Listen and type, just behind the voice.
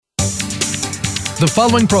The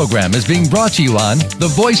following program is being brought to you on the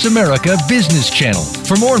Voice America Business Channel.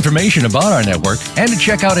 For more information about our network and to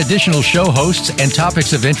check out additional show hosts and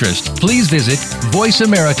topics of interest, please visit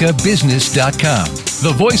voiceamericabusiness.com.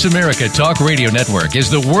 The Voice America Talk Radio Network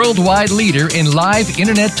is the worldwide leader in live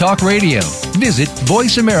Internet talk radio. Visit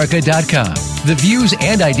voiceamerica.com. The views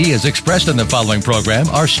and ideas expressed on the following program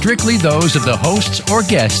are strictly those of the hosts or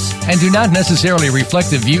guests and do not necessarily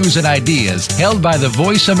reflect the views and ideas held by the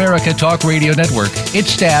Voice America Talk Radio Network,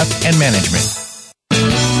 its staff, and management.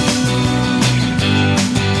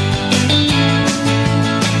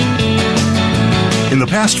 In the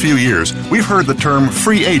past few years, we've heard the term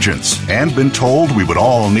free agents and been told we would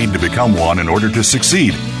all need to become one in order to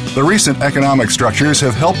succeed. The recent economic structures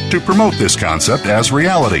have helped to promote this concept as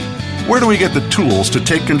reality. Where do we get the tools to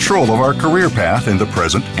take control of our career path in the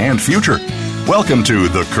present and future? Welcome to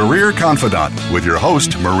the Career Confidante with your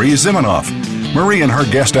host, Marie Zimenoff. Marie and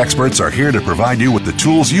her guest experts are here to provide you with the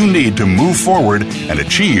tools you need to move forward and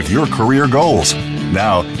achieve your career goals.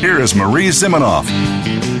 Now, here is Marie Zimenoff.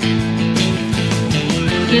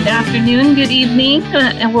 Good afternoon, good evening,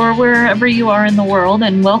 or wherever you are in the world,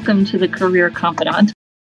 and welcome to the Career Confidante.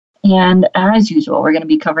 And as usual, we're going to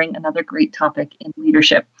be covering another great topic in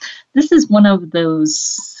leadership. This is one of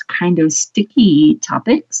those kind of sticky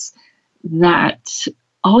topics that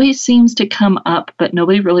always seems to come up, but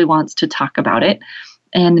nobody really wants to talk about it.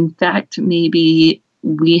 And in fact, maybe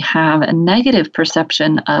we have a negative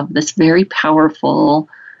perception of this very powerful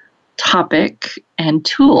topic and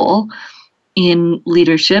tool in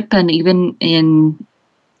leadership and even in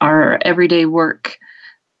our everyday work,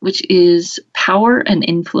 which is power and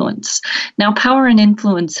influence. Now, power and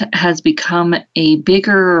influence has become a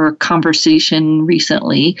bigger conversation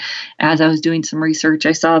recently. As I was doing some research,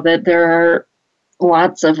 I saw that there are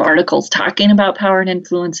lots of articles talking about power and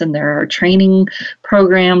influence, and there are training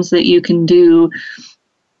programs that you can do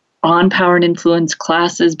on power and influence,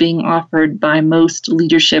 classes being offered by most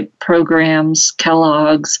leadership programs,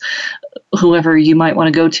 Kellogg's, whoever you might want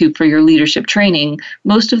to go to for your leadership training.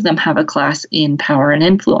 Most of them have a class in power and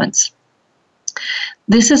influence.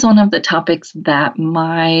 This is one of the topics that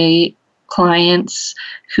my clients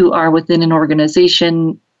who are within an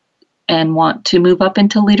organization and want to move up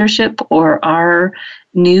into leadership or are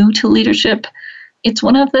new to leadership, it's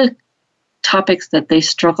one of the topics that they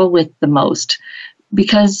struggle with the most,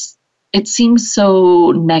 because it seems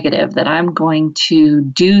so negative that I'm going to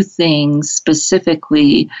do things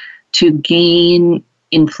specifically to gain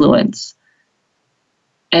influence.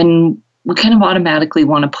 And we kind of automatically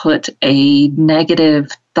want to put a negative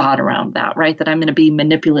thought around that, right? That I'm going to be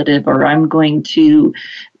manipulative, or I'm going to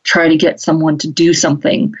try to get someone to do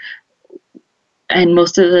something. And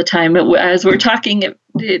most of the time, as we're talking,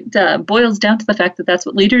 it boils down to the fact that that's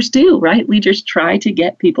what leaders do, right? Leaders try to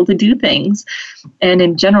get people to do things, and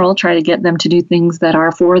in general, try to get them to do things that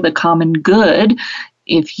are for the common good.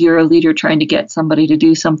 If you're a leader trying to get somebody to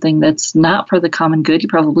do something that's not for the common good, you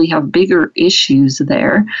probably have bigger issues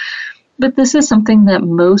there. But this is something that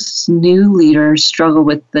most new leaders struggle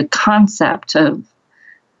with, the concept of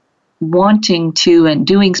wanting to and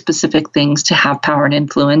doing specific things to have power and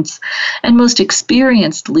influence. And most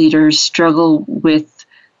experienced leaders struggle with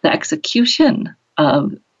the execution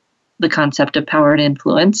of the concept of power and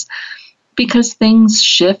influence, because things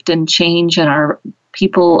shift and change, and our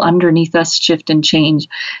people underneath us shift and change,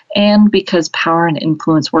 and because power and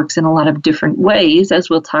influence works in a lot of different ways, as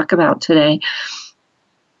we'll talk about today.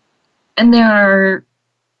 And there are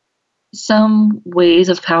some ways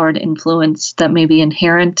of power and influence that may be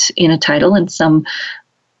inherent in a title, and some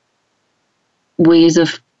ways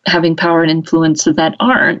of having power and influence that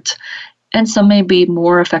aren't. And some may be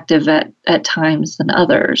more effective at times than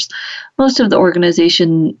others. Most of the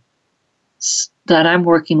organizations that I'm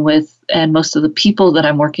working with, and most of the people that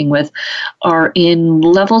I'm working with, are in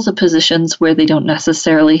levels of positions where they don't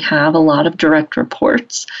necessarily have a lot of direct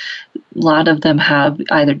reports. A lot of them have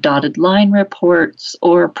either dotted line reports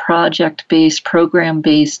or project-based,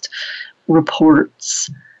 program-based reports.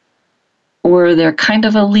 Or they're kind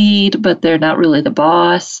of a lead, but they're not really the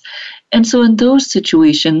boss. And so in those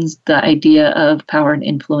situations, the idea of power and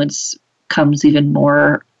influence becomes even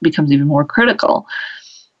more critical.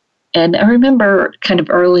 And I remember kind of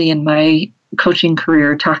early in my coaching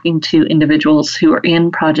career talking to individuals who are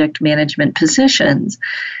in project management positions.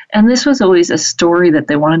 And this was always a story that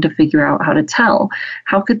they wanted to figure out how to tell.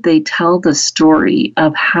 How could they tell the story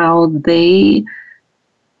of how they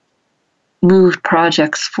moved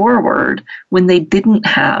projects forward when they didn't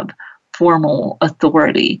have formal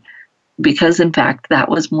authority? because in fact that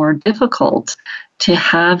was more difficult to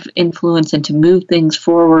have influence and to move things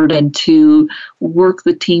forward and to work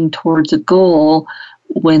the team towards a goal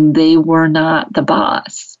when they were not the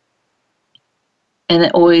boss. And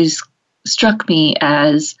it always struck me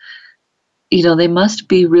as, they must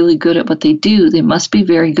be really good at what they do. They must be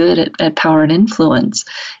very good at power and influence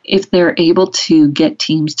if they're able to get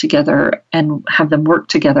teams together and have them work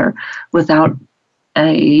together without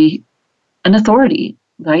an authority,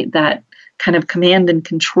 right? That kind of command and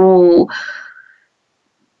control,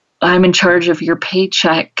 I'm in charge of your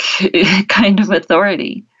paycheck kind of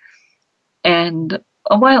authority. And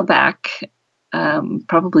a while back,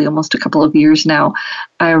 probably almost a couple of years now,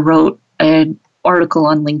 I wrote an article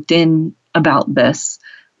on LinkedIn about this,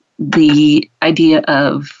 the idea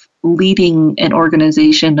of leading an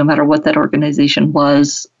organization, no matter what that organization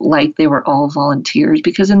was, like they were all volunteers.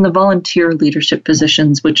 Because in the volunteer leadership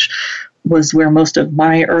positions, which was where most of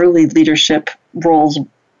my early leadership roles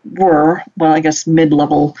were, well, I guess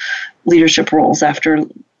mid-level leadership roles after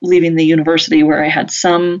leaving the university, where I had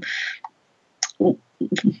some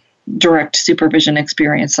direct supervision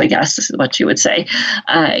experience, I guess is what you would say.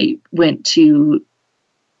 I went to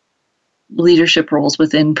leadership roles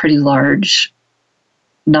within pretty large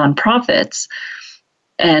nonprofits,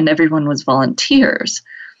 and everyone was volunteers,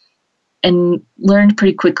 and learned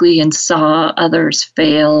pretty quickly and saw others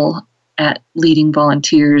fail at leading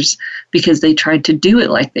volunteers because they tried to do it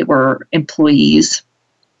like they were employees.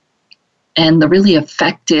 And the really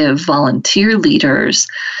effective volunteer leaders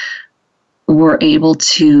were able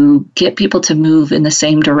to get people to move in the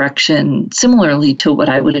same direction, similarly to what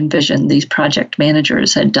I would envision these project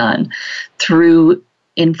managers had done, through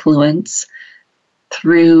influence,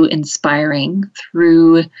 through inspiring,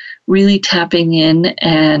 through really tapping in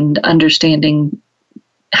and understanding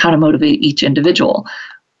how to motivate each individual,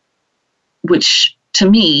 which to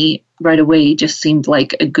me right away just seemed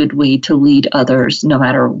like a good way to lead others no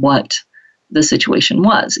matter what the situation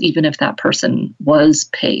was, even if that person was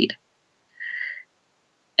paid.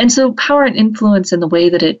 And so power and influence in the way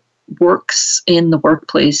that it works in the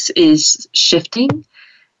workplace is shifting.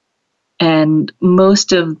 And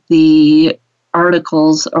most of the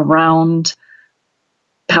articles around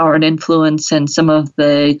power and influence and some of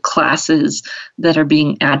the classes that are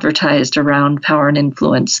being advertised around power and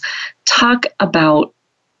influence talk about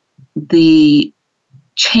the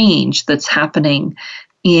change that's happening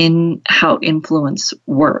in how influence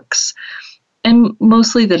works. And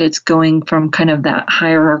mostly that it's going from kind of that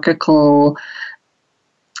hierarchical,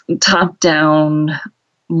 top-down,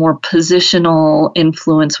 more positional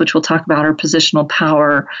influence, which we'll talk about, or positional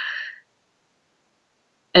power,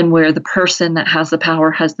 and where the person that has the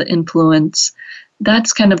power has the influence.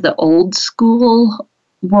 That's kind of the old school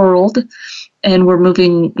world. And we're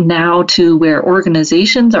moving now to where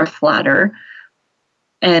organizations are flatter.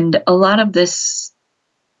 And a lot of this,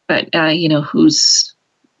 who's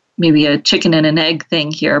maybe a chicken and an egg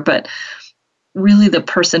thing here, but really the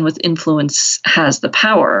person with influence has the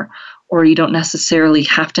power, or you don't necessarily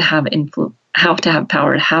have to have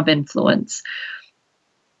power to have influence.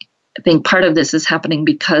 I think part of this is happening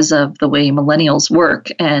because of the way millennials work,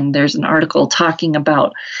 and there's an article talking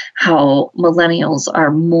about how millennials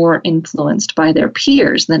are more influenced by their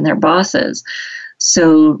peers than their bosses.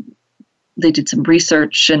 So they did some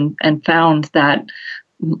research and found that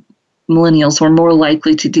millennials were more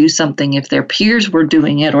likely to do something if their peers were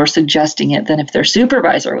doing it or suggesting it than if their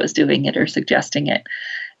supervisor was doing it or suggesting it.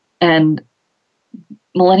 And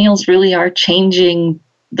millennials really are changing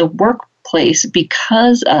the workplace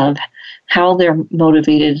because of how they're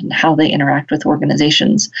motivated and how they interact with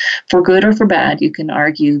organizations. For good or for bad, you can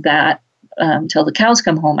argue that till the cows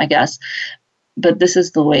come home, I guess. But this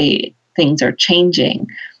is the way things are changing.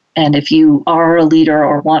 And if you are a leader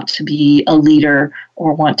or want to be a leader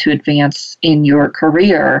or want to advance in your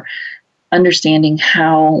career, understanding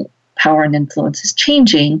how power and influence is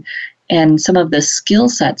changing and some of the skill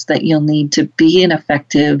sets that you'll need to be an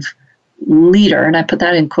effective leader, and I put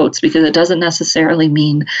that in quotes because it doesn't necessarily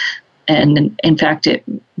mean, and in fact it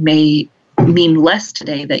may mean less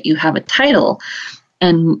today that you have a title,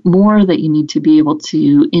 and more that you need to be able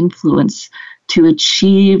to influence to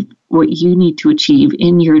achieve what you need to achieve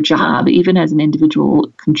in your job, even as an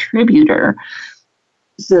individual contributor,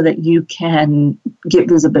 so that you can get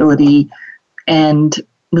visibility and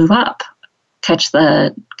move up, catch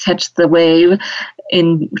the wave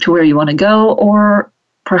into where you want to go, or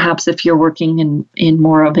perhaps if you're working in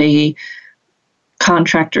more of a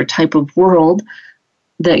contractor type of world,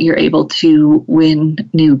 that you're able to win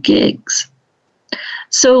new gigs.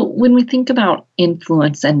 So when we think about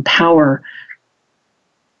influence and power,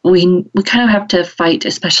 we kind of have to fight,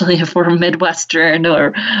 especially if we're Midwestern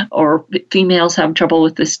or females have trouble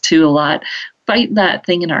with this too a lot, fight that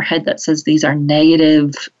thing in our head that says these are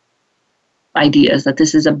negative ideas, that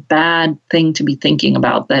this is a bad thing to be thinking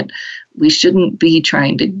about, that we shouldn't be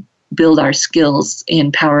trying to build our skills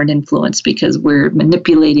in power and influence because we're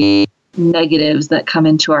manipulating negatives that come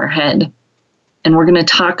into our head. And we're going to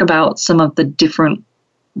talk about some of the different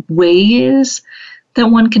ways that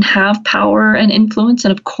one can have power and influence.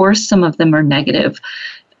 And of course, some of them are negative.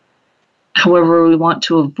 However, we want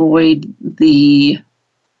to avoid the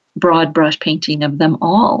broad brush painting of them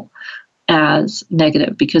all as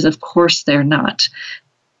negative, because of course they're not.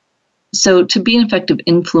 So to be an effective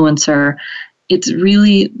influencer, it's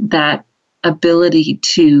really that ability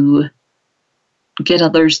to get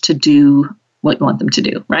others to do what you want them to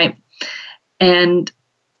do, right? And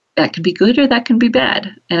that can be good or that can be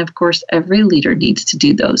bad. And of course, every leader needs to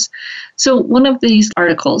do those. So one of these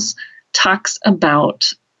articles talks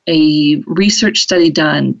about a research study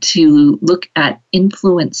done to look at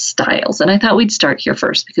influence styles. And I thought we'd start here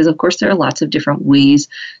first because, of course, there are lots of different ways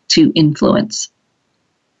to influence.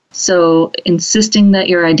 So insisting that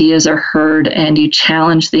your ideas are heard and you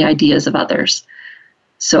challenge the ideas of others.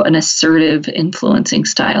 So an assertive influencing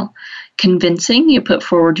style. Convincing, you put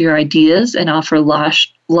forward your ideas and offer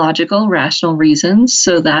logical, rational reasons,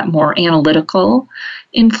 so that more analytical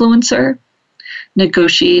influencer.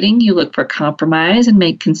 Negotiating, you look for compromise and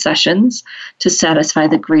make concessions to satisfy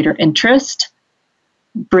the greater interest.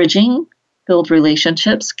 Bridging, build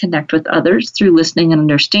relationships, connect with others through listening and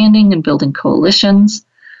understanding and building coalitions.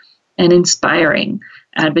 And inspiring,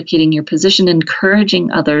 advocating your position,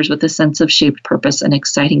 encouraging others with a sense of shaped purpose and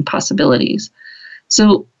exciting possibilities.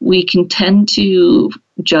 So we can tend to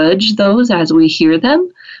judge those as we hear them,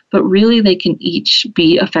 but really they can each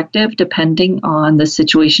be effective depending on the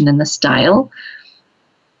situation and the style.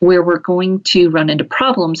 Where we're going to run into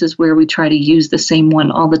problems is where we try to use the same one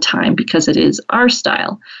all the time because it is our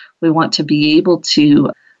style. We want to be able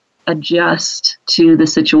to adjust to the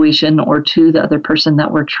situation or to the other person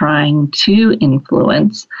that we're trying to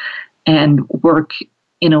influence and work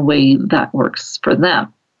in a way that works for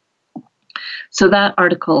them. So that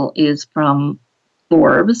article is from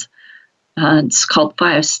Forbes. It's called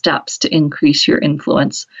 5 Steps to Increase Your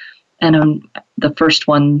Influence. And the first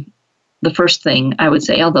thing I would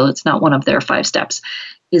say, although it's not one of their 5 steps,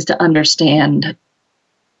 is to understand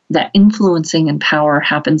that influencing and power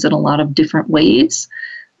happens in a lot of different ways,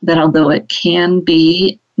 that although it can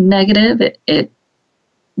be negative, it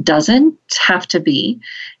doesn't have to be.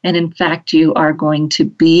 And in fact, you are going to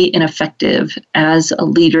be ineffective as a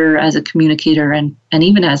leader, as a communicator, and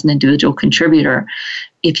even as an individual contributor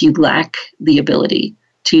if you lack the ability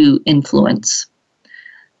to influence.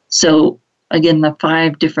 So again, the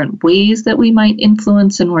 5 different ways that we might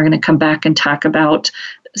influence, and we're going to come back and talk about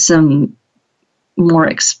some more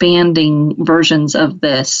expanding versions of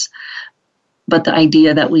this. But the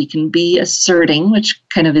idea that we can be asserting, which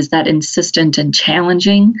kind of is that insistent and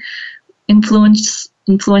challenging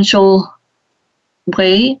influential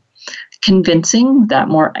way, convincing, that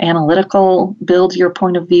more analytical, build your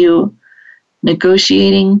point of view,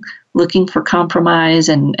 negotiating, looking for compromise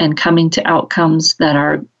and coming to outcomes that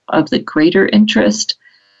are of the greater interest,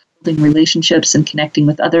 building relationships and connecting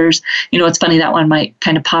with others. You know, it's funny, that one might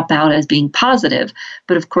kind of pop out as being positive,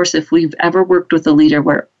 but of course, if we've ever worked with a leader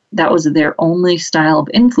where that was their only style of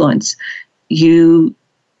influence, you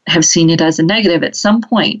have seen it as a negative at some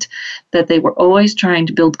point, that they were always trying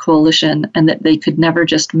to build coalition and that they could never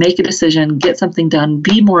just make a decision, get something done,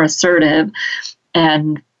 be more assertive,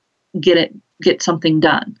 and get something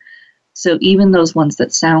done. So even those ones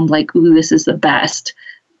that sound like, ooh, this is the best,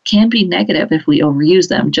 can be negative if we overuse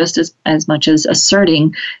them, just as much as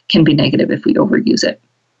asserting can be negative if we overuse it.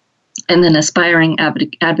 And then aspiring,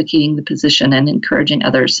 advocating the position and encouraging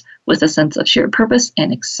others with a sense of shared purpose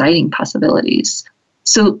and exciting possibilities.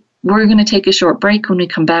 So we're going to take a short break. When we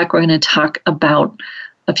come back, we're going to talk about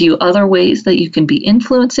a few other ways that you can be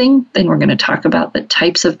influencing. Then we're going to talk about the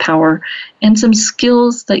types of power and some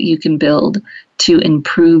skills that you can build to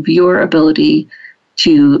improve your ability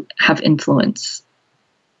to have influence.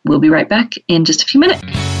 We'll be right back in just a few minutes.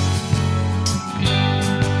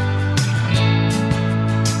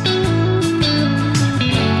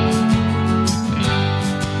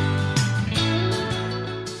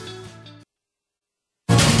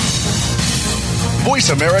 Voice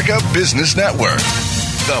America Business Network,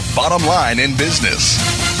 the bottom line in business.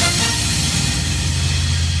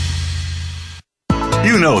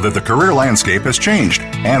 You know that the career landscape has changed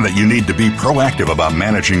and that you need to be proactive about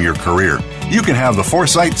managing your career. You can have the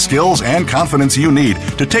foresight, skills, and confidence you need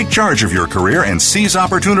to take charge of your career and seize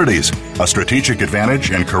opportunities. A strategic advantage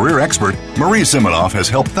and career expert, Marie Zimenoff has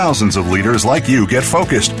helped thousands of leaders like you get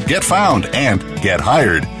focused, get found, and get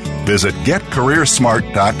hired. Visit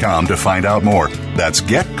getcareersmart.com to find out more. That's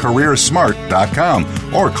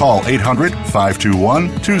getcareersmart.com or call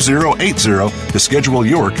 800-521-2080 to schedule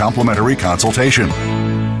your complimentary consultation.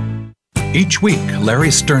 Each week,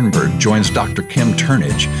 Larry Sternberg joins Dr. Kim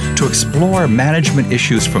Turnage to explore management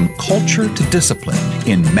issues from culture to discipline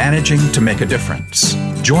in Managing to Make a Difference.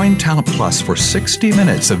 Join Talent Plus for 60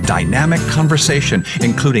 minutes of dynamic conversation,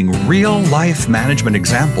 including real-life management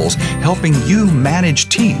examples helping you manage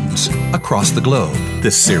teams across the globe.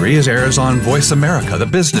 This series airs on Voice America, the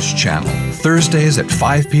business channel, Thursdays at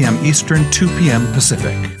 5 p.m. Eastern, 2 p.m.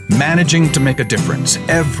 Pacific. Managing to Make a Difference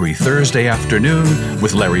every Thursday afternoon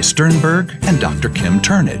with Larry Sternberg and Dr. Kim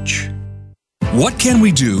Turnage. What can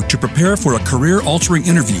we do to prepare for a career-altering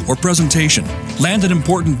interview or presentation, land an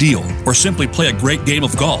important deal, or simply play a great game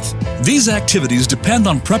of golf? These activities depend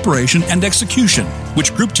on preparation and execution,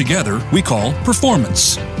 which grouped together we call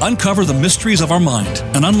performance. Uncover the mysteries of our mind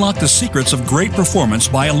and unlock the secrets of great performance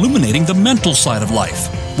by illuminating the mental side of life.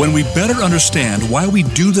 When we better understand why we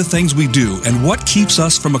do the things we do and what keeps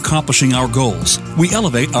us from accomplishing our goals, we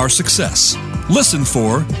elevate our success. Listen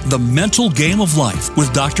for The Mental Game of Life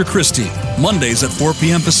with Dr. Christie, Mondays at 4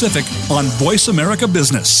 p.m. Pacific on Voice America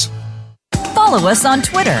Business. Follow us on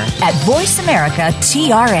Twitter at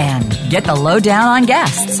VoiceAmericaTRN. Get the lowdown on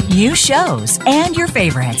guests, new shows, and your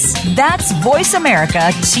favorites. That's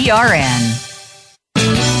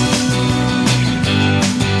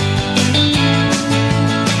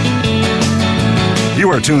VoiceAmericaTRN. You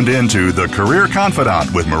are tuned in to The Career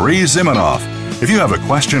Confidante with Marie Zimenoff. If you have a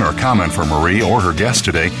question or comment for Marie or her guest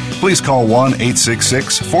today, please call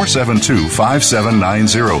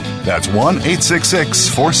 1-866-472-5790. That's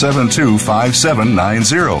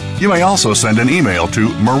 1-866-472-5790. You may also send an email to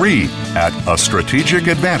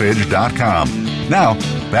marie@astrategicadvantage.com. Now,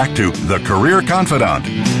 back to The Career Confidante.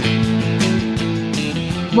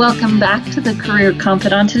 Welcome back to The Career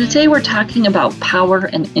Confidante. Today we're talking about power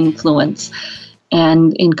and influence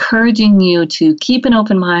and encouraging you to keep an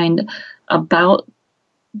open mind about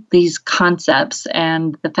these concepts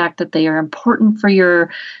and the fact that they are important for your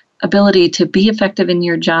ability to be effective in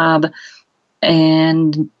your job,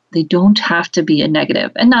 and they don't have to be a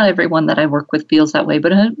negative. And not everyone that I work with feels that way,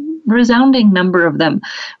 but a resounding number of them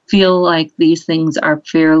feel like these things are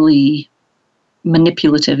fairly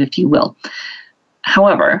manipulative, if you will.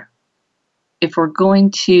 However, if we're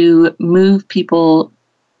going to move people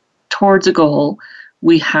towards a goal,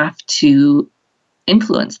 we have to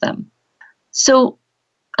influence them. So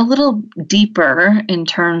a little deeper in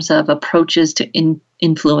terms of approaches to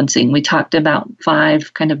influencing, we talked about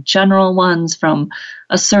 5 kind of general ones, from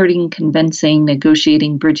asserting, convincing,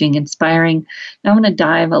 negotiating, bridging, inspiring. Now I'm going to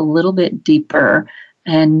dive a little bit deeper,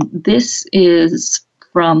 and this is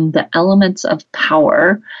from the Elements of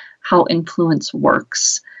Power, How Influence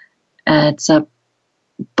Works. It's a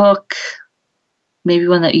book, maybe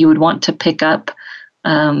one that you would want to pick up,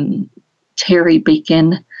 Terry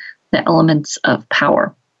Bacon, The Elements of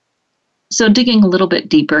Power. So digging a little bit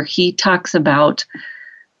deeper, he talks about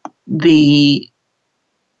the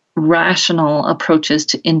rational approaches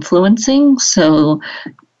to influencing. So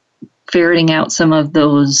ferreting out some of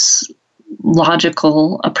those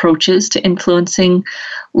logical approaches to influencing,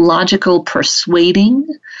 logical persuading.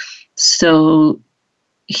 So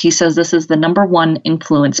he says this is the number one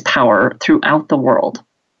influence power throughout the world.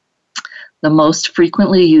 The most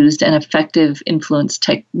frequently used and effective influence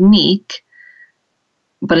technique,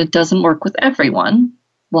 but it doesn't work with everyone,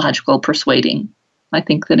 logical persuading. I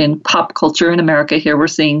think that in pop culture in America here, we're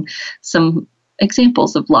seeing some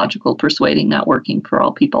examples of logical persuading not working for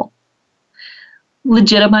all people.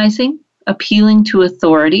 Legitimizing, appealing to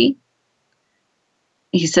authority.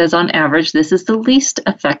 He says on average, this is the least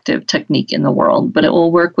effective technique in the world, but it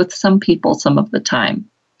will work with some people some of the time.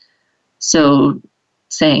 So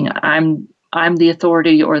saying, I'm the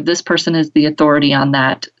authority, or this person is the authority on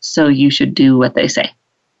that, so you should do what they say.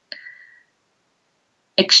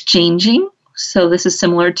 Exchanging. So this is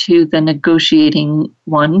similar to the negotiating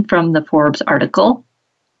one from the Forbes article.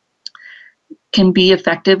 Can be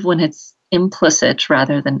effective when it's implicit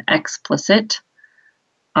rather than explicit.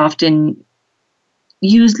 Often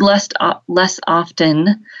used less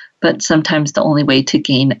often, but sometimes the only way to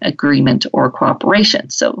gain agreement or cooperation.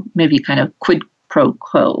 So maybe kind of quid pro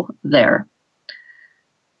quo there.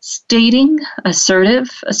 Stating,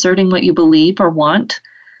 assertive, asserting what you believe or want.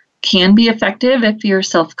 can be effective if you're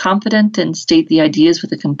self-confident and state the ideas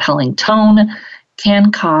with a compelling tone,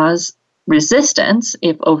 can cause resistance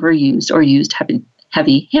if overused or used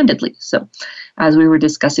heavy-handedly. So as we were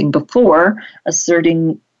discussing before,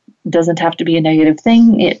 asserting doesn't have to be a negative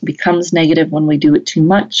thing. It becomes negative when we do it too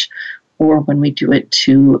much or when we do it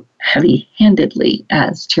too heavy-handedly,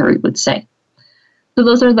 as Terry would say. So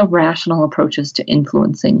those are the rational approaches to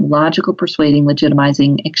influencing: logical, persuading,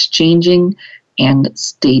 legitimizing, exchanging, and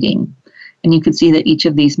stating. And you can see that each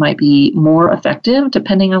of these might be more effective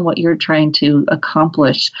depending on what you're trying to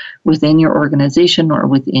accomplish within your organization or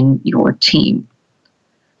within your team.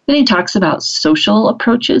 Then he talks about social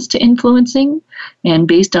approaches to influencing, and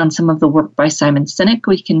based on some of the work by Simon Sinek,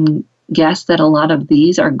 we can guess that a lot of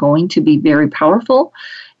these are going to be very powerful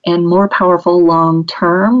and more powerful long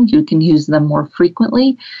term. You can use them more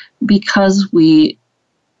frequently because we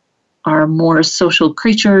are more social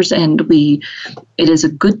creatures, and it is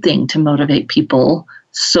a good thing to motivate people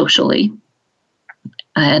socially.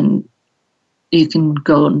 And you can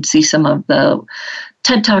go and see some of the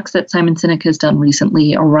TED Talks that Simon Sinek has done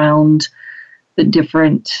recently around the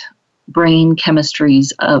different brain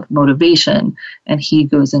chemistries of motivation. And he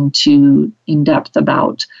goes into in depth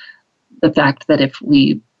about the fact that if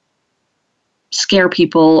we scare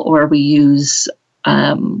people or we use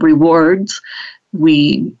rewards,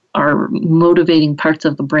 we are motivating parts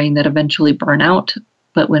of the brain that eventually burn out.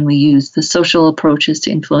 But when we use the social approaches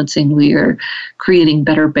to influencing, we are creating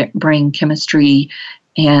better brain chemistry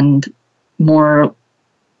and more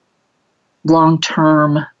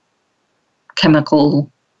long-term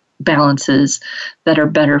chemical balances that are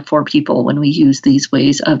better for people when we use these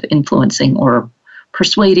ways of influencing or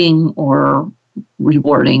persuading or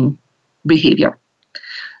rewarding behavior.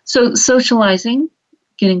 So socializing,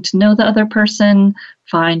 getting to know the other person,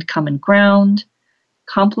 find common ground,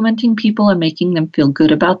 complimenting people and making them feel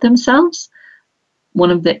good about themselves,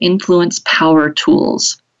 one of the influence power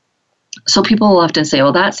tools. So people will often say,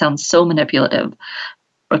 well, that sounds so manipulative.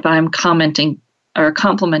 If I'm commenting or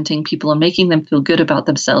complimenting people and making them feel good about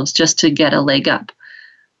themselves just to get a leg up.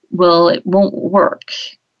 Well, it won't work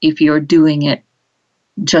if you're doing it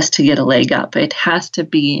just to get a leg up. It has to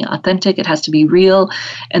be authentic. It has to be real.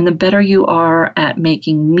 And the better you are at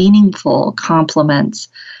making meaningful compliments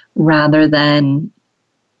rather than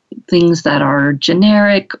things that are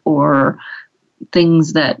generic or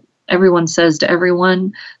things that everyone says to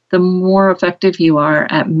everyone, the more effective you are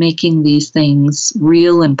at making these things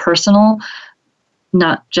real and personal,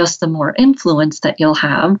 not just the more influence that you'll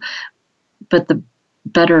have, but the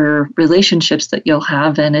better relationships that you'll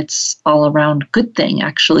have. And it's all around good thing,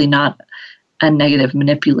 actually, not a negative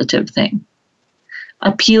manipulative thing.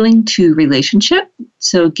 Appealing to relationship,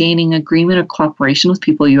 so gaining agreement or cooperation with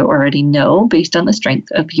people you already know based on the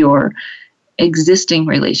strength of your existing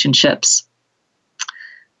relationships.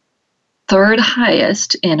 Third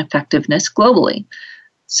highest in effectiveness globally.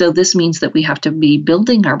 So this means that we have to be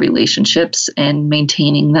building our relationships and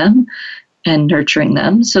maintaining them and nurturing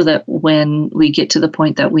them so that when we get to the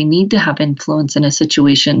point that we need to have influence in a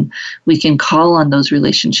situation, we can call on those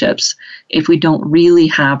relationships. If we don't really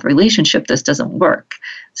have relationship, this doesn't work.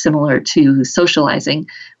 Similar to socializing,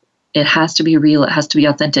 it has to be real, it has to be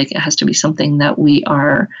authentic, it has to be something that we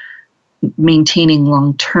are maintaining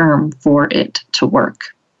long term for it to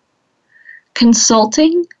work.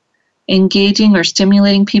 Consulting, engaging or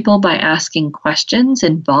stimulating people by asking questions,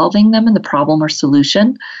 involving them in the problem or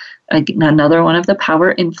solution. Another one of the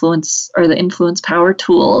power influence or the influence power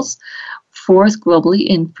tools. Fourth, globally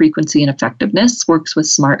in frequency and effectiveness, works with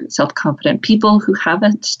smart, self-confident people who have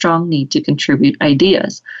a strong need to contribute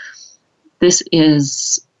ideas. This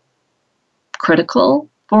is critical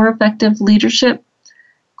for effective leadership,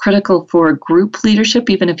 critical for group leadership,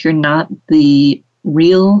 even if you're not the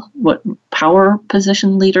real power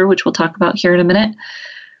position leader, which we'll talk about here in a minute,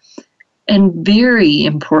 and very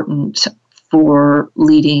important for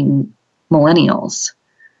leading millennials.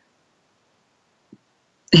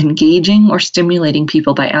 Engaging or stimulating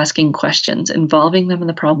people by asking questions, involving them in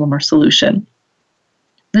the problem or solution.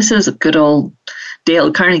 This is a good old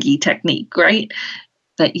Dale Carnegie technique, right?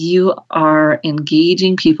 That you are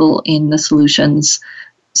engaging people in the solutions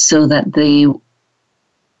so that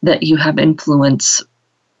you have influence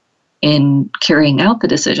in carrying out the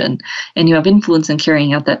decision. And you have influence in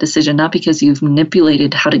carrying out that decision, not because you've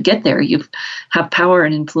manipulated how to get there. You have power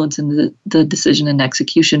and influence in the decision and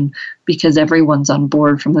execution because everyone's on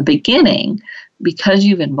board from the beginning because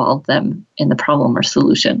you've involved them in the problem or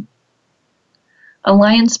solution.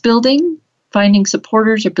 Alliance building, finding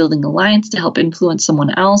supporters or building alliance to help influence someone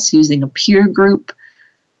else using a peer group.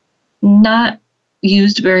 Not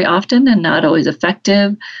used very often and not always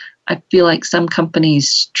effective. I feel like some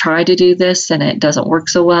companies try to do this and it doesn't work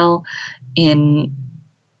so well. In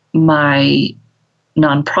my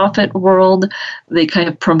nonprofit world, they kind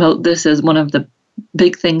of promote this as one of the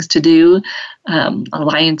big things to do,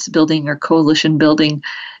 alliance building or coalition building.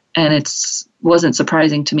 And it wasn't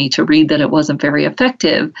surprising to me to read that it wasn't very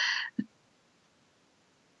effective,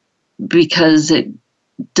 because it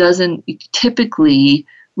doesn't typically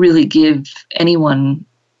really give anyone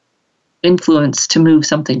influence to move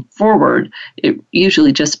something forward. It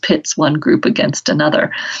usually just pits one group against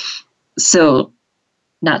another. So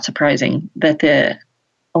not surprising that the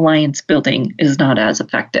alliance building is not as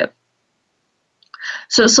effective.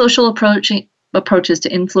 So social approaches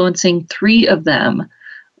to influencing, 3 of them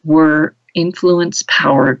were influence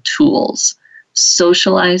power tools: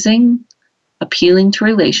 socializing, appealing to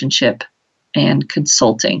relationship, and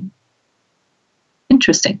consulting.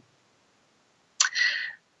 Interesting.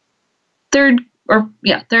 Third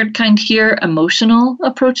kind here, emotional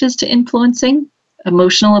approaches to influencing.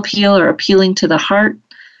 Emotional appeal, or appealing to the heart,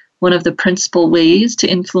 one of the principal ways to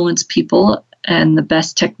influence people and the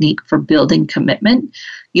best technique for building commitment.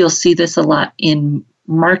 You'll see this a lot in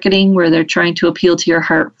marketing, where they're trying to appeal to your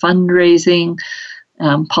heart, fundraising.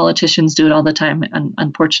 Politicians do it all the time,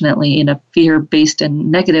 unfortunately, in a fear-based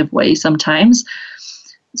and negative way sometimes.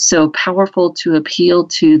 So powerful to appeal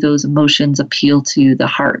to those emotions, appeal to the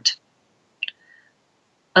heart.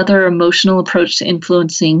 Other emotional approach to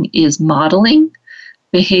influencing is modeling,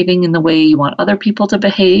 behaving in the way you want other people to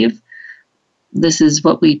behave. This is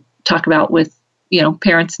what we talk about with,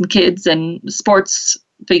 parents and kids and sports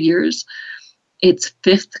figures. It's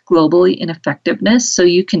 5th globally in effectiveness. So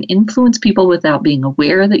you can influence people without being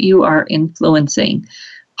aware that you are influencing,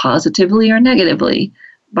 positively or negatively,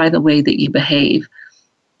 by the way that you behave.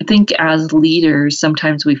 I think as leaders,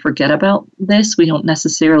 sometimes we forget about this. We don't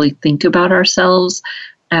necessarily think about ourselves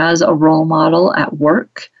as a role model at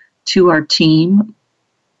work to our team.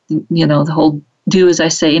 The whole do as I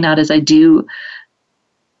say, not as I do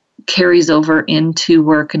carries over into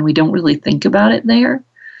work, and we don't really think about it there.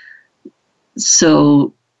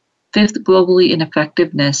 So 5th globally in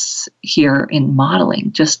effectiveness here in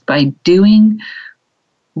modeling, just by doing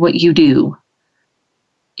what you do,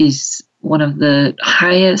 is one of the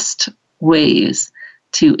highest ways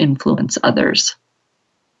to influence others.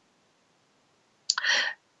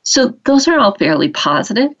 So those are all fairly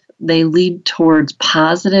positive. They lead towards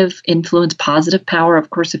positive influence, positive power.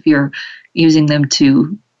 Of course, if you're using them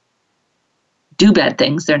to do bad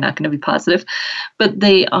things, they're not going to be positive. But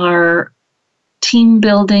they are team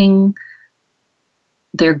building.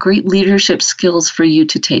 They're great leadership skills for you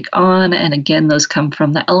to take on. And again, those come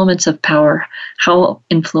from the elements of power, how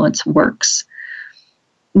influence works.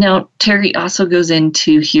 Now, Terry also goes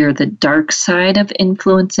into here the dark side of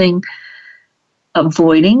influencing.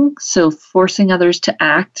 Avoiding, so forcing others to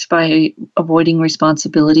act by avoiding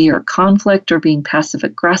responsibility or conflict or being passive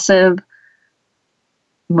aggressive.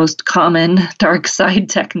 Most common dark side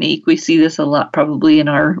technique. We see this a lot probably in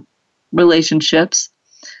our relationships.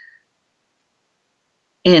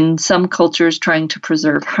 In some cultures, trying to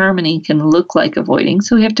preserve harmony can look like avoiding,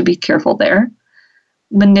 so we have to be careful there.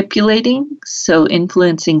 Manipulating, so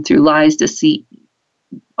influencing through lies, deceit,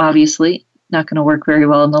 obviously not going to work very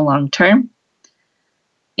well in the long term.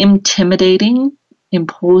 Intimidating,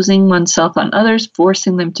 imposing oneself on others,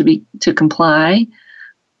 forcing them to comply.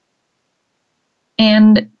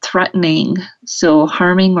 And threatening, so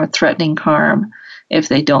harming or threatening harm if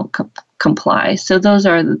they don't comply. So those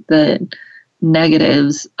are the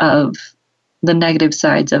negatives of the negative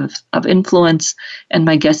sides of influence. And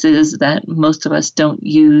my guess is that most of us don't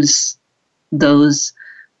use those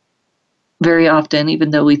very often,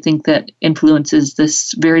 even though we think that influence is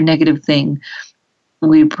this very negative thing.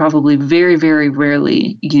 We probably very, very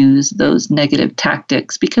rarely use those negative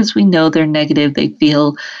tactics because we know they're negative, they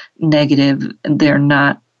feel negative, and they're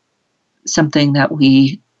not something that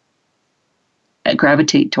we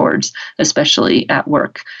gravitate towards, especially at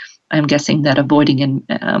work. I'm guessing that avoiding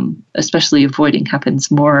and especially avoiding happens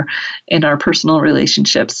more in our personal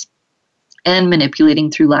relationships. And manipulating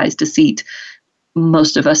through lies, deceit.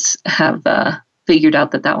 Most of us have figured out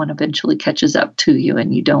that one eventually catches up to you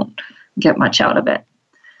and you don't get much out of it.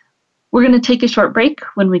 We're going to take a short break.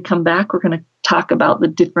 When we come back, we're going to talk about the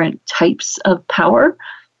different types of power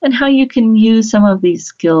and how you can use some of these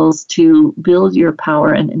skills to build your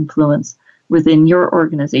power and influence within your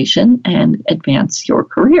organization and advance your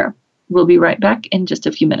career. We'll be right back in just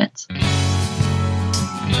a few minutes.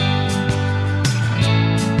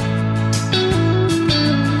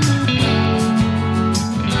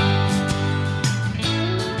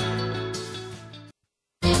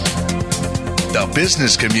 The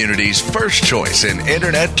business community's first choice in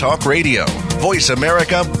Internet Talk Radio, Voice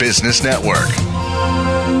America Business Network.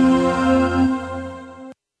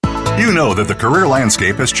 You know that the career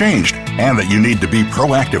landscape has changed and that you need to be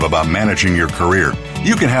proactive about managing your career.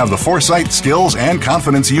 You can have the foresight, skills, and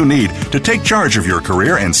confidence you need to take charge of your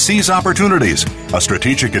career and seize opportunities. A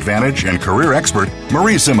strategic advantage and career expert,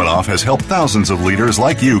 Marie Zimenoff has helped thousands of leaders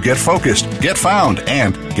like you get focused, get found,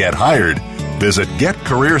 and get hired. Visit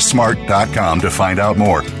getcareersmart.com to find out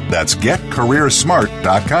more. That's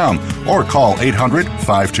getcareersmart.com or call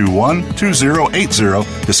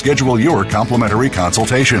 800-521-2080 to schedule your complimentary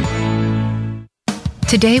consultation.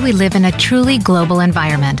 Today we live in a truly global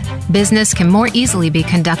environment. Business can more easily be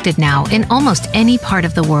conducted now in almost any part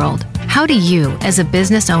of the world. How do you, as a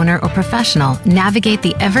business owner or professional, navigate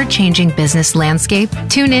the ever-changing business landscape?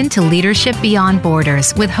 Tune in to Leadership Beyond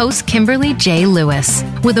Borders with host Kimberly J. Lewis.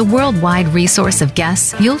 With a worldwide resource of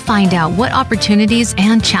guests, you'll find out what opportunities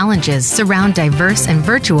and challenges surround diverse and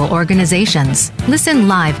virtual organizations. Listen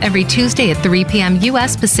live every Tuesday at 3 p.m.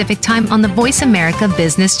 U.S. Pacific Time on the Voice America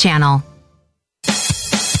Business Channel.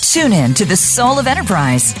 Tune in to The Soul of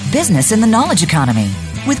Enterprise, Business in the Knowledge Economy,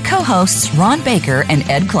 with co-hosts Ron Baker and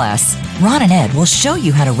Ed Kless. Ron and Ed will show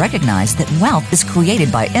you how to recognize that wealth is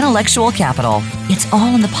created by intellectual capital. It's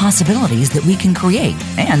all in the possibilities that we can create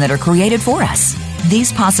and that are created for us.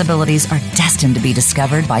 These possibilities are destined to be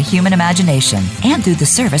discovered by human imagination and through the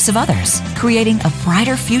service of others, creating a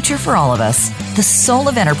brighter future for all of us. The Soul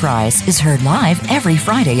of Enterprise is heard live every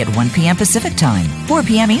Friday at 1 p.m. Pacific Time, 4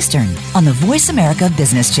 p.m. Eastern on the Voice America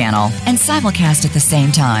Business Channel and simulcast at the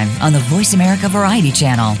same time on the Voice America Variety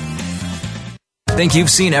Channel. Think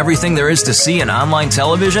you've seen everything there is to see in online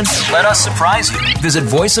television? Let us surprise you. Visit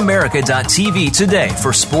voiceamerica.tv today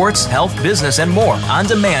for sports, health, business, and more on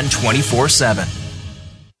demand 24/7.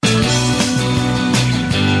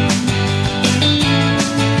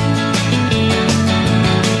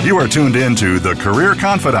 You are tuned in to The Career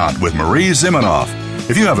Confidante with Marie Zimenoff.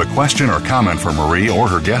 If you have a question or comment for Marie or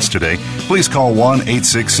her guest today, please call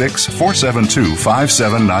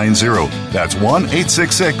 1-866-472-5790. That's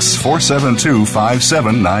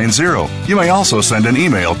 1-866-472-5790. You may also send an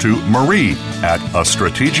email to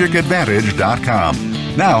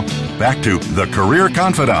marie@astrategicadvantage.com. Now, back to The Career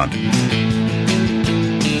Confidante.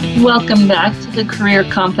 Welcome back to The Career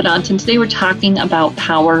Confidante, and today we're talking about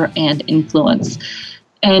power and influence.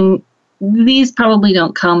 And these probably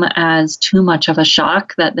don't come as too much of a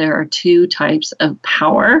shock that there are two types of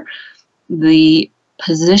power, the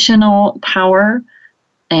positional power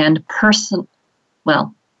and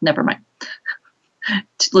never mind.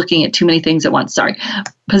 Looking at too many things at once, sorry.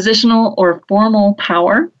 Positional or formal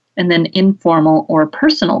power, and then informal or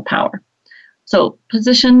personal power. So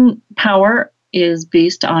position power is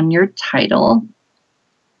based on your title.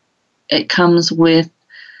 It comes with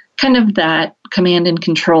kind of that command and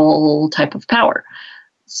control type of power.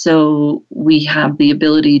 So we have the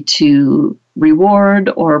ability to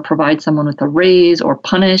reward or provide someone with a raise or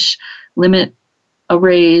punish, limit a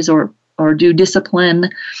raise or do discipline.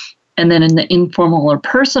 And then in the informal or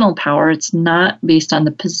personal power, it's not based on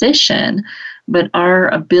the position, but our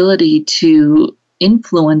ability to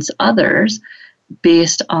influence others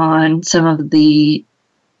based on some of the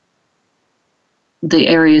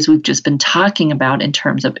areas we've just been talking about in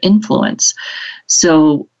terms of influence.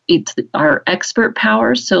 So it's our expert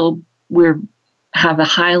power. So we have a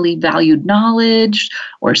highly valued knowledge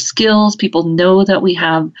or skills. People know that we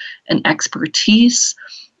have an expertise,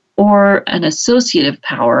 or an associative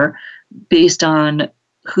power based on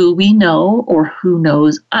who we know or who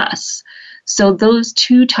knows us. So those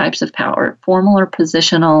two types of power, formal or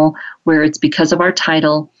positional, where it's because of our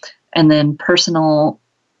title, and then personal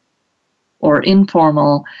or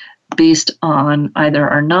informal, based on either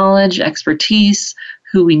our knowledge, expertise,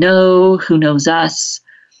 who we know, who knows us.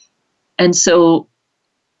 And so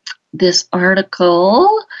this article,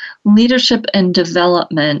 Leadership and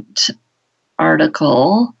Development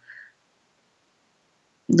article,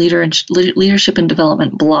 Leadership and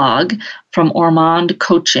Development blog from Ormond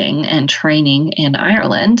Coaching and Training in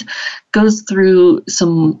Ireland, goes through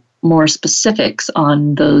some more specifics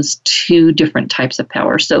on those two different types of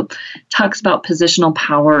power. So talks about positional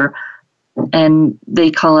power, and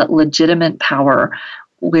they call it legitimate power,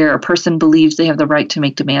 where a person believes they have the right to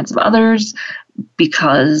make demands of others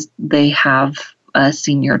because they have a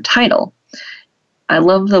senior title. I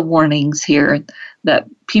love the warnings here that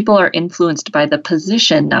people are influenced by the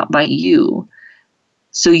position, not by you.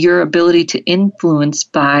 So your ability to influence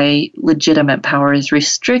by legitimate power is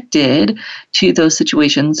restricted to those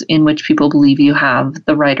situations in which people believe you have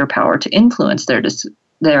the right or power to influence their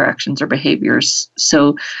actions or behaviors.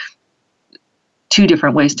 So two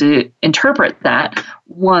different ways to interpret that.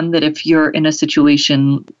 One, that if you're in a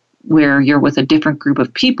situation where you're with a different group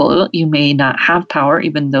of people, you may not have power,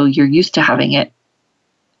 even though you're used to having it.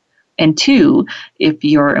 And two, if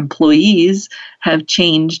your employees have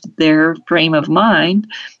changed their frame of mind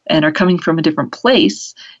and are coming from a different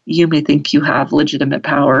place, you may think you have legitimate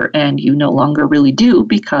power and you no longer really do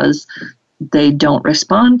because they don't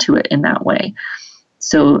respond to it in that way.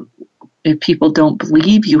 So if people don't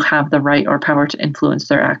believe you have the right or power to influence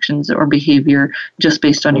their actions or behavior just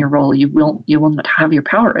based on your role, you will not have your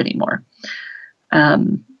power anymore.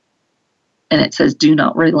 And it says, do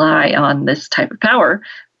not rely on this type of power,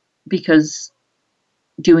 because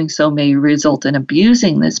doing so may result in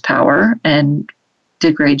abusing this power and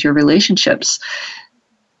degrade your relationships.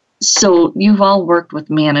 So you've all worked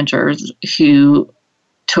with managers who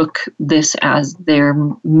took this as their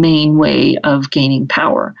main way of gaining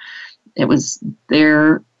power. It was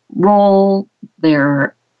their role,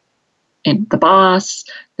 they're the boss,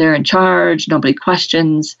 they're in charge, nobody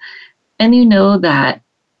questions. And you know that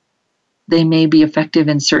they may be effective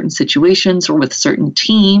in certain situations or with certain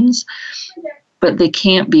teams, but they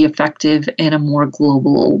can't be effective in a more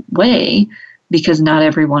global way because not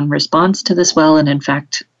everyone responds to this well. And in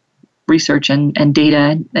fact, research and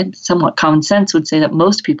data and somewhat common sense would say that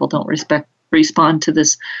most people don't respond to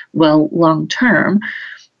this well long term.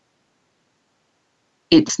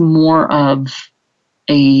 It's more of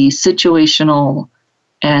a situational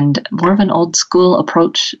and more of an old school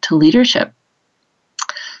approach to leadership.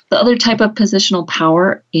 The other type of positional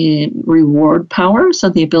power is reward power, so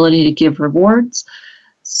the ability to give rewards.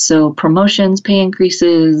 So promotions, pay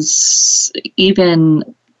increases, even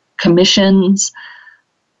commissions.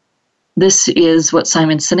 This is what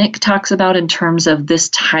Simon Sinek talks about in terms of this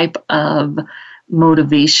type of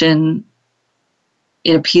motivation.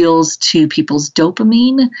 It appeals to people's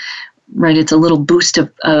dopamine, right? It's a little boost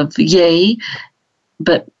of yay,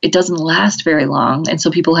 but it doesn't last very long. And so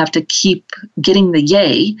people have to keep getting the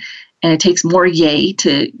yay, and it takes more yay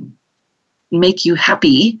to make you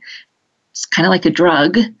happy. It's kind of like a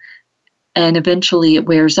drug. And eventually it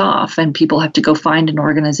wears off, and people have to go find an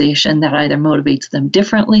organization that either motivates them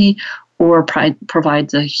differently or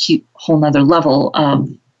provides a whole nother level of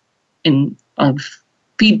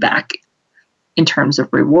feedback in terms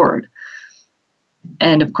of reward.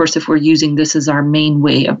 And of course, if we're using this as our main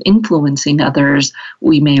way of influencing others,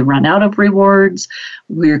 we may run out of rewards.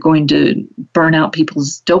 We're going to burn out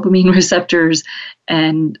people's dopamine receptors,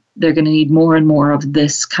 and they're going to need more and more of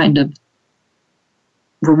this kind of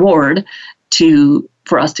reward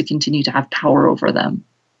for us to continue to have power over them.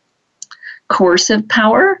 Coercive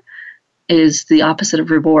power is the opposite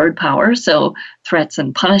of reward power. So threats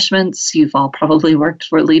and punishments, you've all probably worked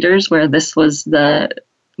for leaders where this was the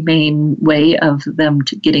main way of them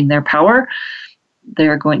getting their power.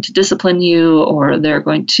 They're going to discipline you, or they're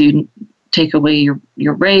going to take away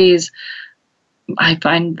your raise. I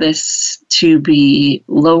find this to be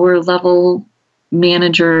lower level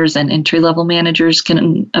managers and entry-level managers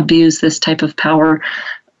can abuse this type of power,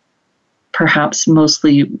 perhaps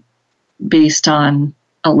mostly based on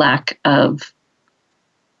a lack of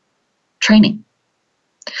training.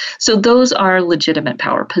 So those are legitimate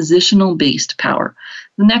power, positional-based power.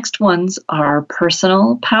 The next ones are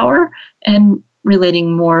personal power, and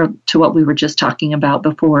relating more to what we were just talking about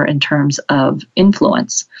before in terms of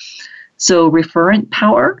influence. So referent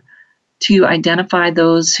power, to identify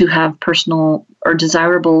those who have personal or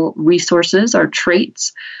desirable resources or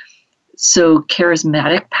traits. So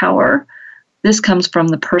charismatic power, this comes from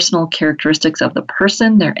the personal characteristics of the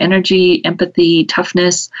person, their energy, empathy,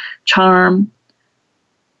 toughness, charm.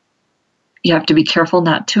 You have to be careful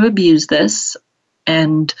not to abuse this.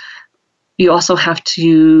 And you also have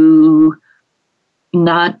to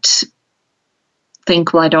not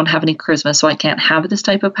think, well, I don't have any charisma, so I can't have this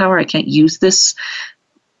type of power. I can't use this.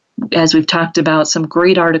 As we've talked about, some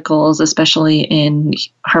great articles, especially in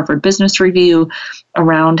Harvard Business Review,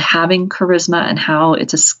 around having charisma and how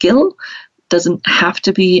it's a skill. Doesn't have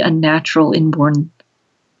to be a natural inborn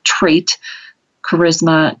trait.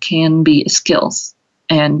 Charisma can be a skill.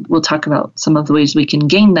 And we'll talk about some of the ways we can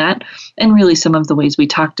gain that, and really some of the ways we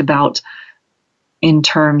talked about in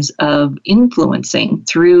terms of influencing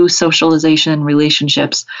through socialization,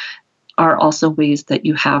 relationships, are also ways that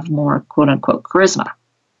you have more quote-unquote charisma.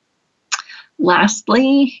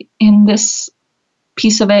 Lastly, in this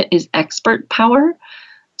piece of it is expert power.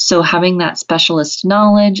 So having that specialist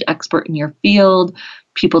knowledge, expert in your field,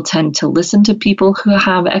 people tend to listen to people who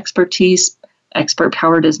have expertise. Expert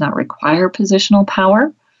power does not require positional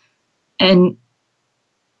power. And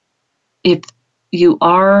if you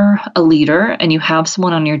are a leader and you have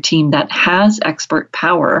someone on your team that has expert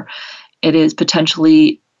power, it is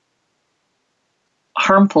potentially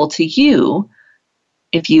harmful to you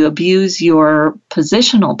if you abuse your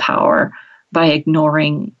positional power by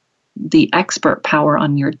ignoring the expert power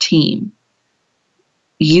on your team.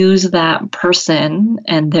 Use that person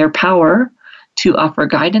and their power to offer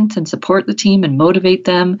guidance and support the team and motivate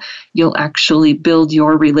them. You'll actually build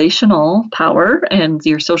your relational power and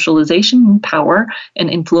your socialization power and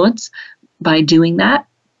influence by doing that.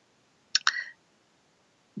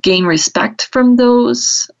 Gain respect from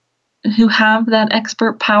those who have that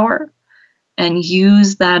expert power, and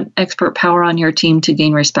use that expert power on your team to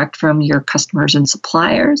gain respect from your customers and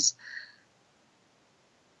suppliers.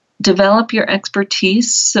 Develop your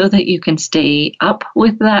expertise so that you can stay up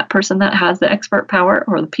with that person that has the expert power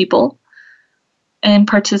or the people, and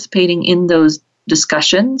participating in those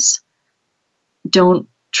discussions. Don't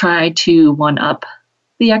try to one-up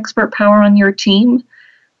the expert power on your team.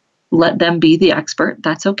 Let them be the expert.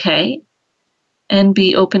 That's okay. And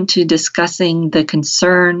be open to discussing the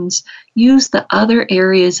concerns. Use the other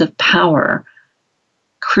areas of power.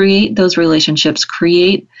 Create those relationships.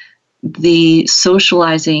 Create the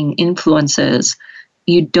socializing influences.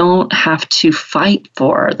 You don't have to fight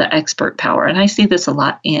for the expert power. And I see this a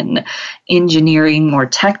lot in engineering, more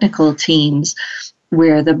technical teams,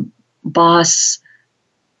 where the boss,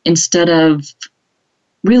 instead of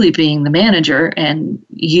really being the manager and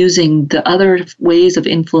using the other ways of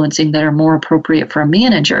influencing that are more appropriate for a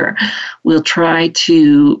manager, will try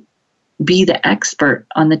to be the expert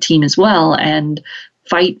on the team as well and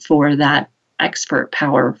fight for that expert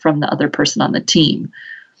power from the other person on the team.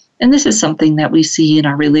 And this is something that we see in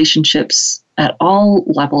our relationships at all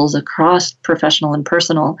levels across professional and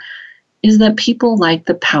personal, is that people like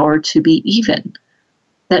the power to be even.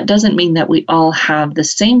 That doesn't mean that we all have the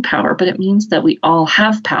same power, but it means that we all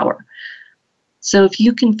have power. So if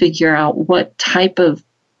you can figure out what type of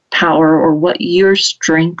power or what your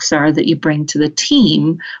strengths are that you bring to the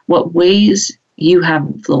team, what ways you have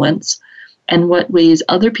influence, and what ways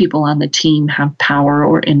other people on the team have power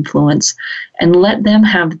or influence, and let them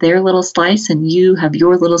have their little slice and you have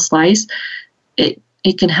your little slice,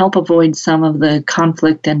 it can help avoid some of the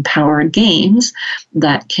conflict and power games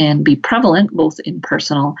that can be prevalent both in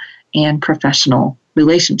personal and professional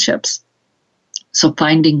relationships. So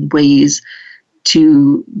finding ways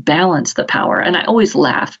to balance the power. And I always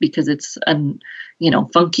laugh because it's a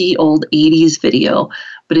funky old 80s video.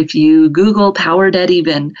 But if you Google power dead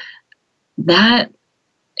even, that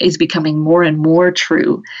is becoming more and more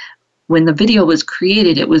true. When the video was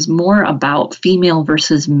created, it was more about female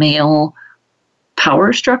versus male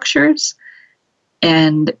power structures.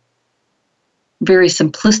 And very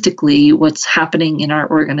simplistically, what's happening in our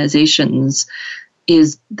organizations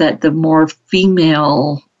is that the more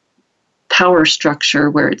female power structure,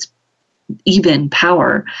 where it's even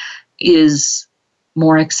power, is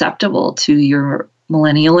more acceptable to your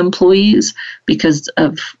millennial employees because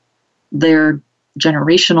of their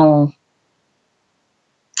generational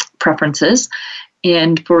preferences,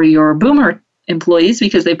 and for your boomer employees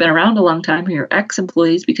because they've been around a long time, or your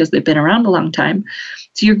ex-employees because they've been around a long time.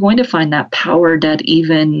 So you're going to find that power dead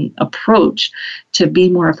even approach to be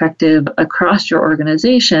more effective across your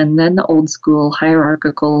organization than the old school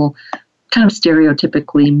hierarchical, kind of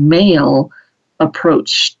stereotypically male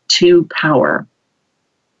approach to power.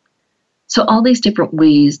 So all these different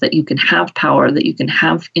ways that you can have power, that you can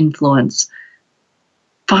have influence,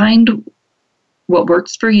 find what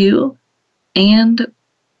works for you and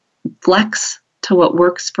flex to what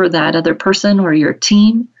works for that other person or your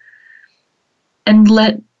team, and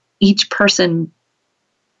let each person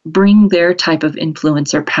bring their type of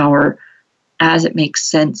influence or power as it makes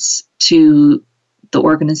sense to the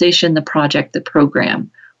organization, the project, the program.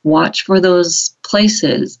 Watch for those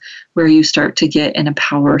places where you start to get in a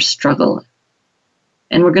power struggle.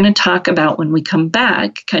 And we're going to talk about, when we come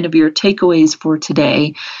back, kind of your takeaways for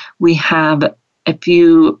today. We have a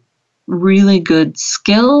few really good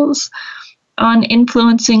skills on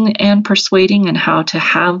influencing and persuading and how to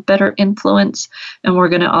have better influence. And we're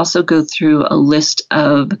going to also go through a list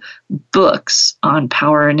of books on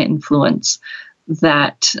power and influence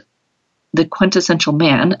that the quintessential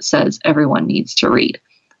man says everyone needs to read.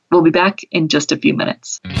 We'll be back in just a few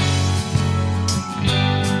minutes.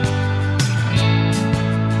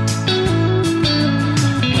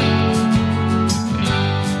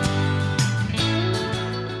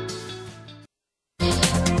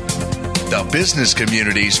 The business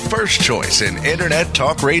community's first choice in Internet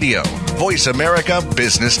Talk Radio. Voice America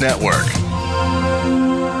Business Network.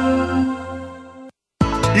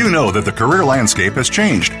 You know that the career landscape has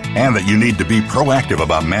changed and that you need to be proactive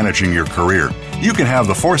about managing your career. You can have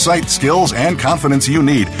the foresight, skills, and confidence you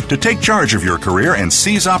need to take charge of your career and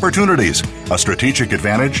seize opportunities. A strategic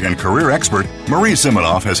advantage and career expert, Marie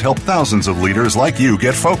Zimenoff has helped thousands of leaders like you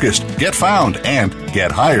get focused, get found, and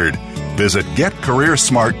get hired. Visit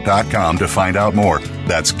getcareersmart.com to find out more.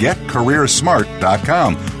 That's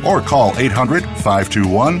getcareersmart.com or call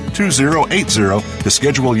 800-521-2080 to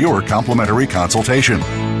schedule your complimentary consultation.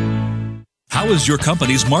 How is your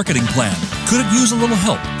company's marketing plan? Could it use a little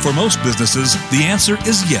help? For most businesses, the answer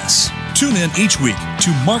is yes. Tune in each week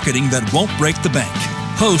to Marketing That Won't Break the Bank.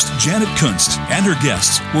 Host Janet Kunst and her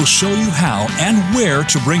guests will show you how and where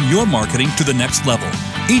to bring your marketing to the next level.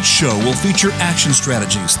 Each show will feature action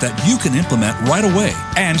strategies that you can implement right away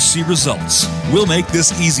and see results. We'll make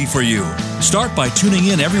this easy for you. Start by tuning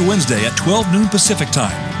in every Wednesday at 12 noon Pacific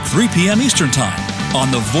Time, 3 p.m. Eastern Time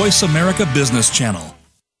on the Voice America Business Channel.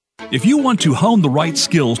 If you want to hone the right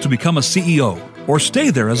skills to become a CEO or stay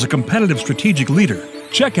there as a competitive strategic leader,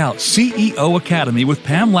 check out CEO Academy with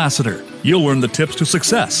Pam Lassiter. You'll learn the tips to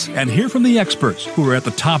success and hear from the experts who are at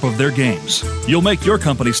the top of their games. You'll make your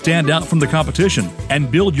company stand out from the competition and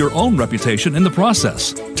build your own reputation in the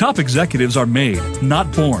process. Top executives are made, not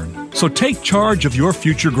born. So take charge of your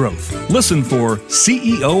future growth. Listen for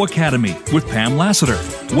CEO Academy with Pam Lassiter.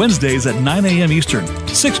 Wednesdays at 9 a.m. Eastern,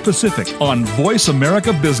 6 Pacific on Voice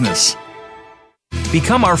America Business.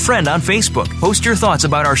 Become our friend on Facebook. Post your thoughts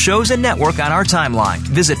about our shows and network on our timeline.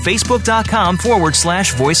 Visit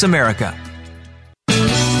facebook.com/Voice America.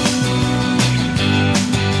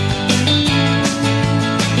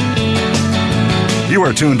 You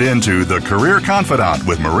are tuned in to The Career Confidante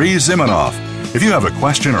with Marie Zimenoff. If you have a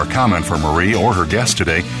question or comment for Marie or her guest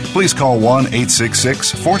today, please call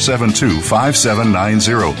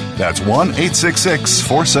 1-866-472-5790. That's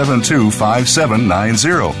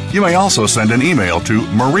 1-866-472-5790. You may also send an email to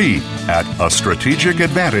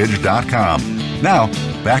marie@astrategicadvantage.com. Now,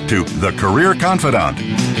 back to The Career Confidante.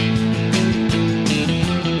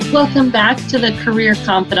 Welcome back to The Career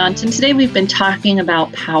Confidante. And today we've been talking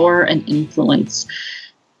about power and influence.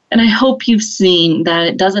 And I hope you've seen that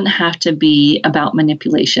it doesn't have to be about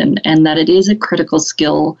manipulation and that it is a critical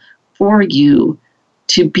skill for you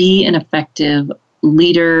to be an effective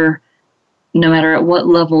leader, no matter at what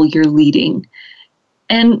level you're leading.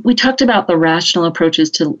 And we talked about the rational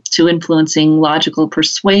approaches to influencing, logical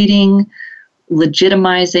persuading,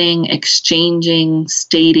 legitimizing, exchanging,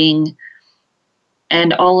 stating,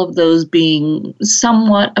 and all of those being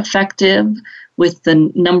somewhat effective, with the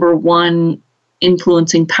number one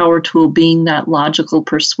influencing power tool being that logical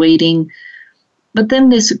persuading. But then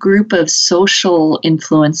this group of social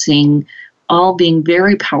influencing all being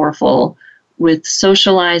very powerful, with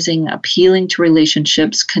socializing, appealing to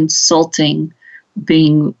relationships, consulting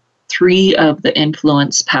being three of the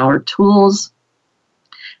influence power tools,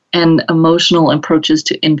 and emotional approaches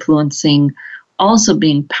to influencing also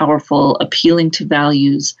being powerful, appealing to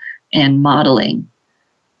values and modeling.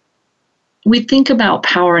 We think about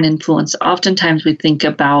power and influence. Oftentimes we think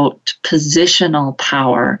about positional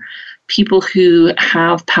power, people who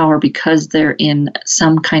have power because they're in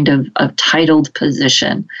some kind of titled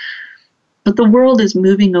position. But the world is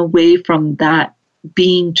moving away from that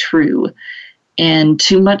being true and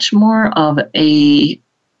to much more of a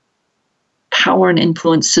power and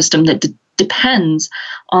influence system that depends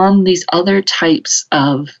on these other types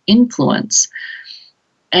of influence.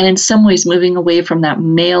 And in some ways, moving away from that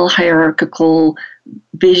male hierarchical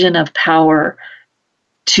vision of power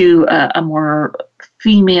to a more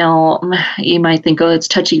female, you might think, oh, it's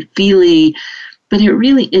touchy-feely, but it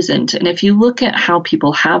really isn't. And if you look at how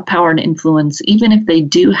people have power and influence, even if they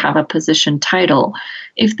do have a position title,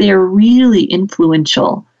 if they're really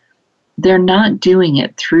influential, they're not doing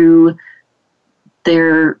it through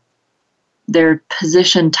their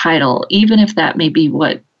position title, even if that may be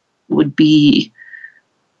what would be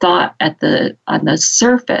thought on the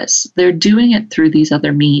surface. They're doing it through these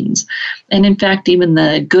other means. And in fact, even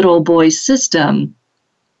the good old boy system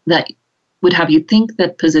that would have you think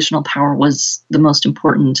that positional power was the most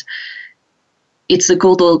important, it's the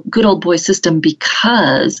good old boy system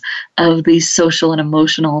because of these social and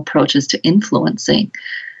emotional approaches to influencing.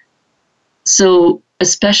 So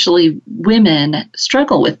especially women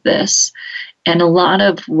struggle with this. And a lot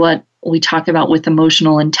of what we talk about with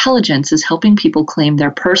emotional intelligence is helping people claim their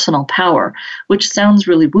personal power, which sounds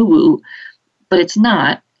really woo-woo, but it's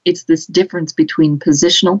not. It's this difference between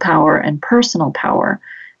positional power and personal power,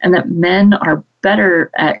 and that men are better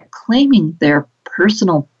at claiming their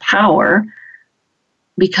personal power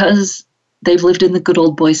because they've lived in the good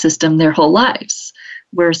old boy system their whole lives.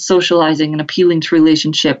 where socializing and appealing to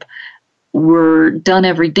relationship were done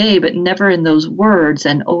every day, but never in those words,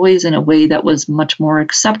 and always in a way that was much more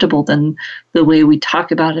acceptable than the way we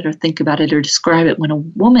talk about it or think about it or describe it when a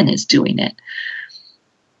woman is doing it.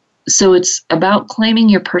 So it's about claiming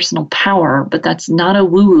your personal power, but that's not a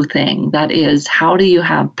woo-woo thing. That is, how do you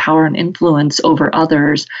have power and influence over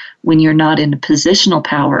others when you're not in a positional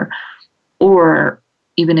power? Or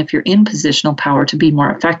even if you're in positional power to be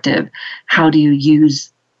more effective, how do you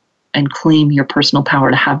use and claim your personal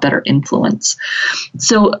power to have better influence?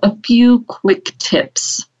 So a few quick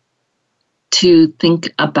tips to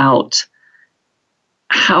think about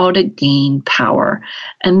how to gain power.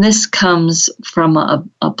 And this comes from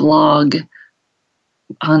a blog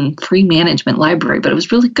on Free Management Library, but it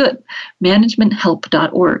was really good.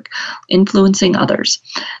 managementhelp.org, Influencing Others.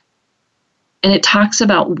 And it talks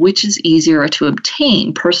about which is easier to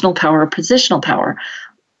obtain, personal power or positional power.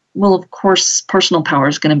 Well, of course, personal power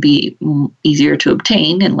is going to be easier to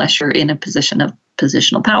obtain unless you're in a position of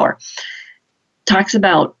positional power. Talks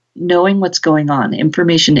about knowing what's going on.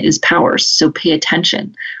 Information is power, so pay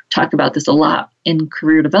attention. Talk about this a lot in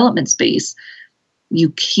career development space. You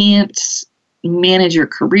can't manage your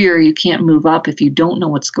career. You can't move up if you don't know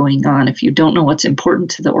what's going on, if you don't know what's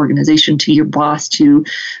important to the organization, to your boss, to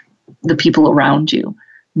the people around you.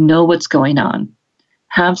 Know what's going on.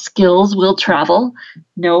 Have skills, will travel.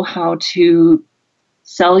 Know how to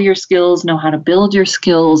sell your skills, know how to build your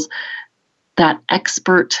skills. That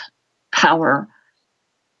expert power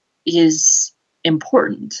is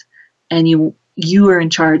important, and you are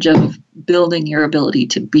in charge of building your ability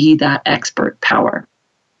to be that expert power,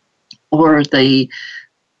 or the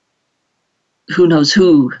who knows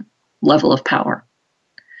who level of power.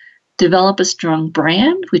 Develop a strong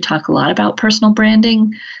brand. We talk a lot about personal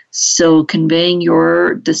branding, so conveying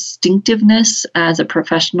your distinctiveness as a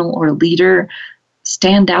professional or leader.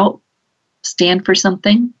 Stand out, stand for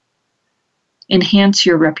something. Enhance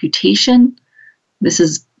your reputation. This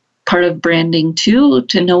is part of branding too,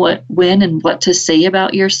 to know what, when, and what to say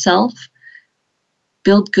about yourself.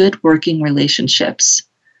 Build good working relationships.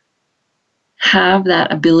 Have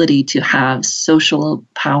that ability to have social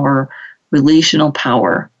power, relational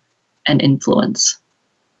power, and influence.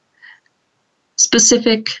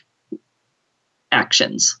 Specific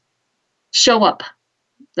actions. Show up.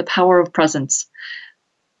 The power of presence.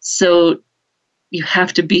 So you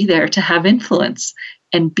have to be there to have influence.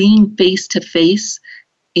 And being face to face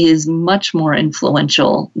is much more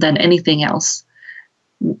influential than anything else.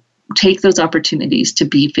 Take those opportunities to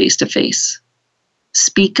be face to face.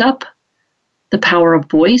 Speak up. The power of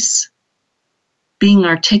voice. Being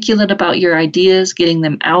articulate about your ideas, getting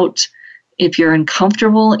them out. If you're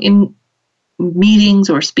uncomfortable in meetings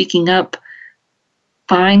or speaking up,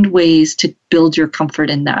 find ways to build your comfort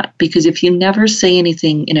in that. Because if you never say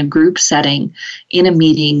anything in a group setting, in a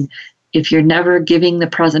meeting, if you're never giving the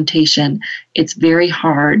presentation, it's very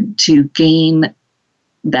hard to gain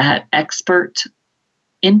that expert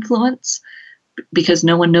influence, because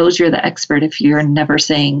no one knows you're the expert if you're never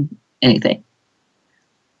saying anything.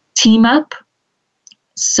 Team up.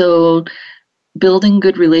 So building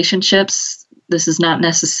good relationships, this is not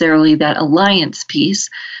necessarily that alliance piece,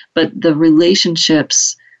 but the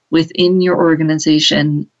relationships within your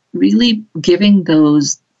organization, really giving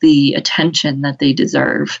those the attention that they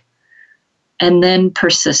deserve. And then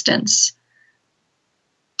persistence,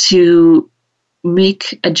 to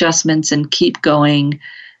make adjustments and keep going,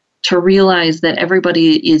 to realize that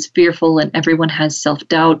everybody is fearful and everyone has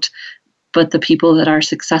self-doubt, but the people that are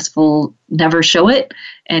successful never show it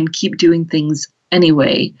and keep doing things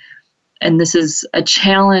anyway. And this is a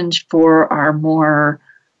challenge for our more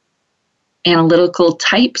analytical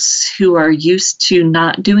types who are used to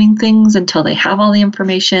not doing things until they have all the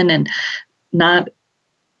information and not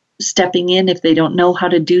stepping in if they don't know how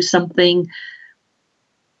to do something.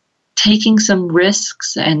 Taking some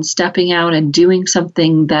risks and stepping out and doing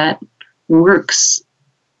something that works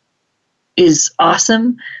is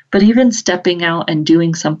awesome, but even stepping out and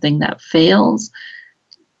doing something that fails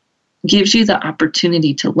gives you the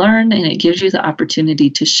opportunity to learn, and it gives you the opportunity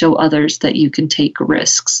to show others that you can take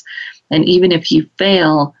risks. And even if you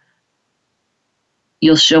fail,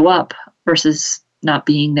 you'll show up versus not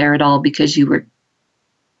being there at all because you were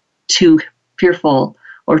too fearful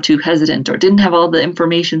or too hesitant or didn't have all the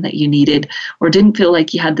information that you needed or didn't feel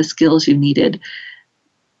like you had the skills you needed.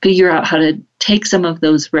 Figure out how to take some of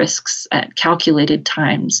those risks at calculated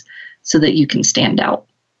times so that you can stand out.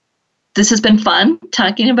 This has been fun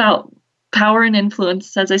talking about power and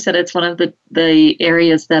influence, as I said, it's one of the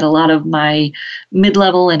areas that a lot of my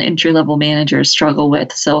mid-level and entry-level managers struggle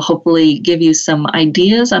with. So hopefully give you some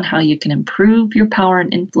ideas on how you can improve your power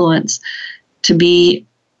and influence to be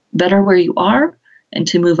better where you are and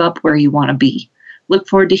to move up where you want to be. Look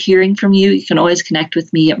forward to hearing from you. You can always connect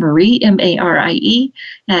with me at Marie, M-A-R-I-E,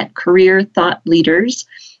 at Career Thought Leaders.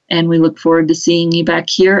 And we look forward to seeing you back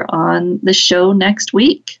here on the show next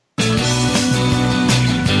week.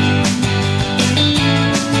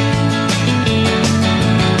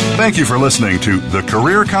 Thank you for listening to The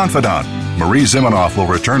Career Confidant. Marie Zimenoff will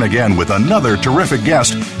return again with another terrific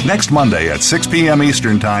guest next Monday at 6 p.m.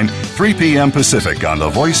 Eastern Time, 3 p.m. Pacific on the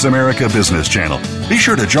Voice America Business Channel. Be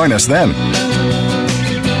sure to join us then.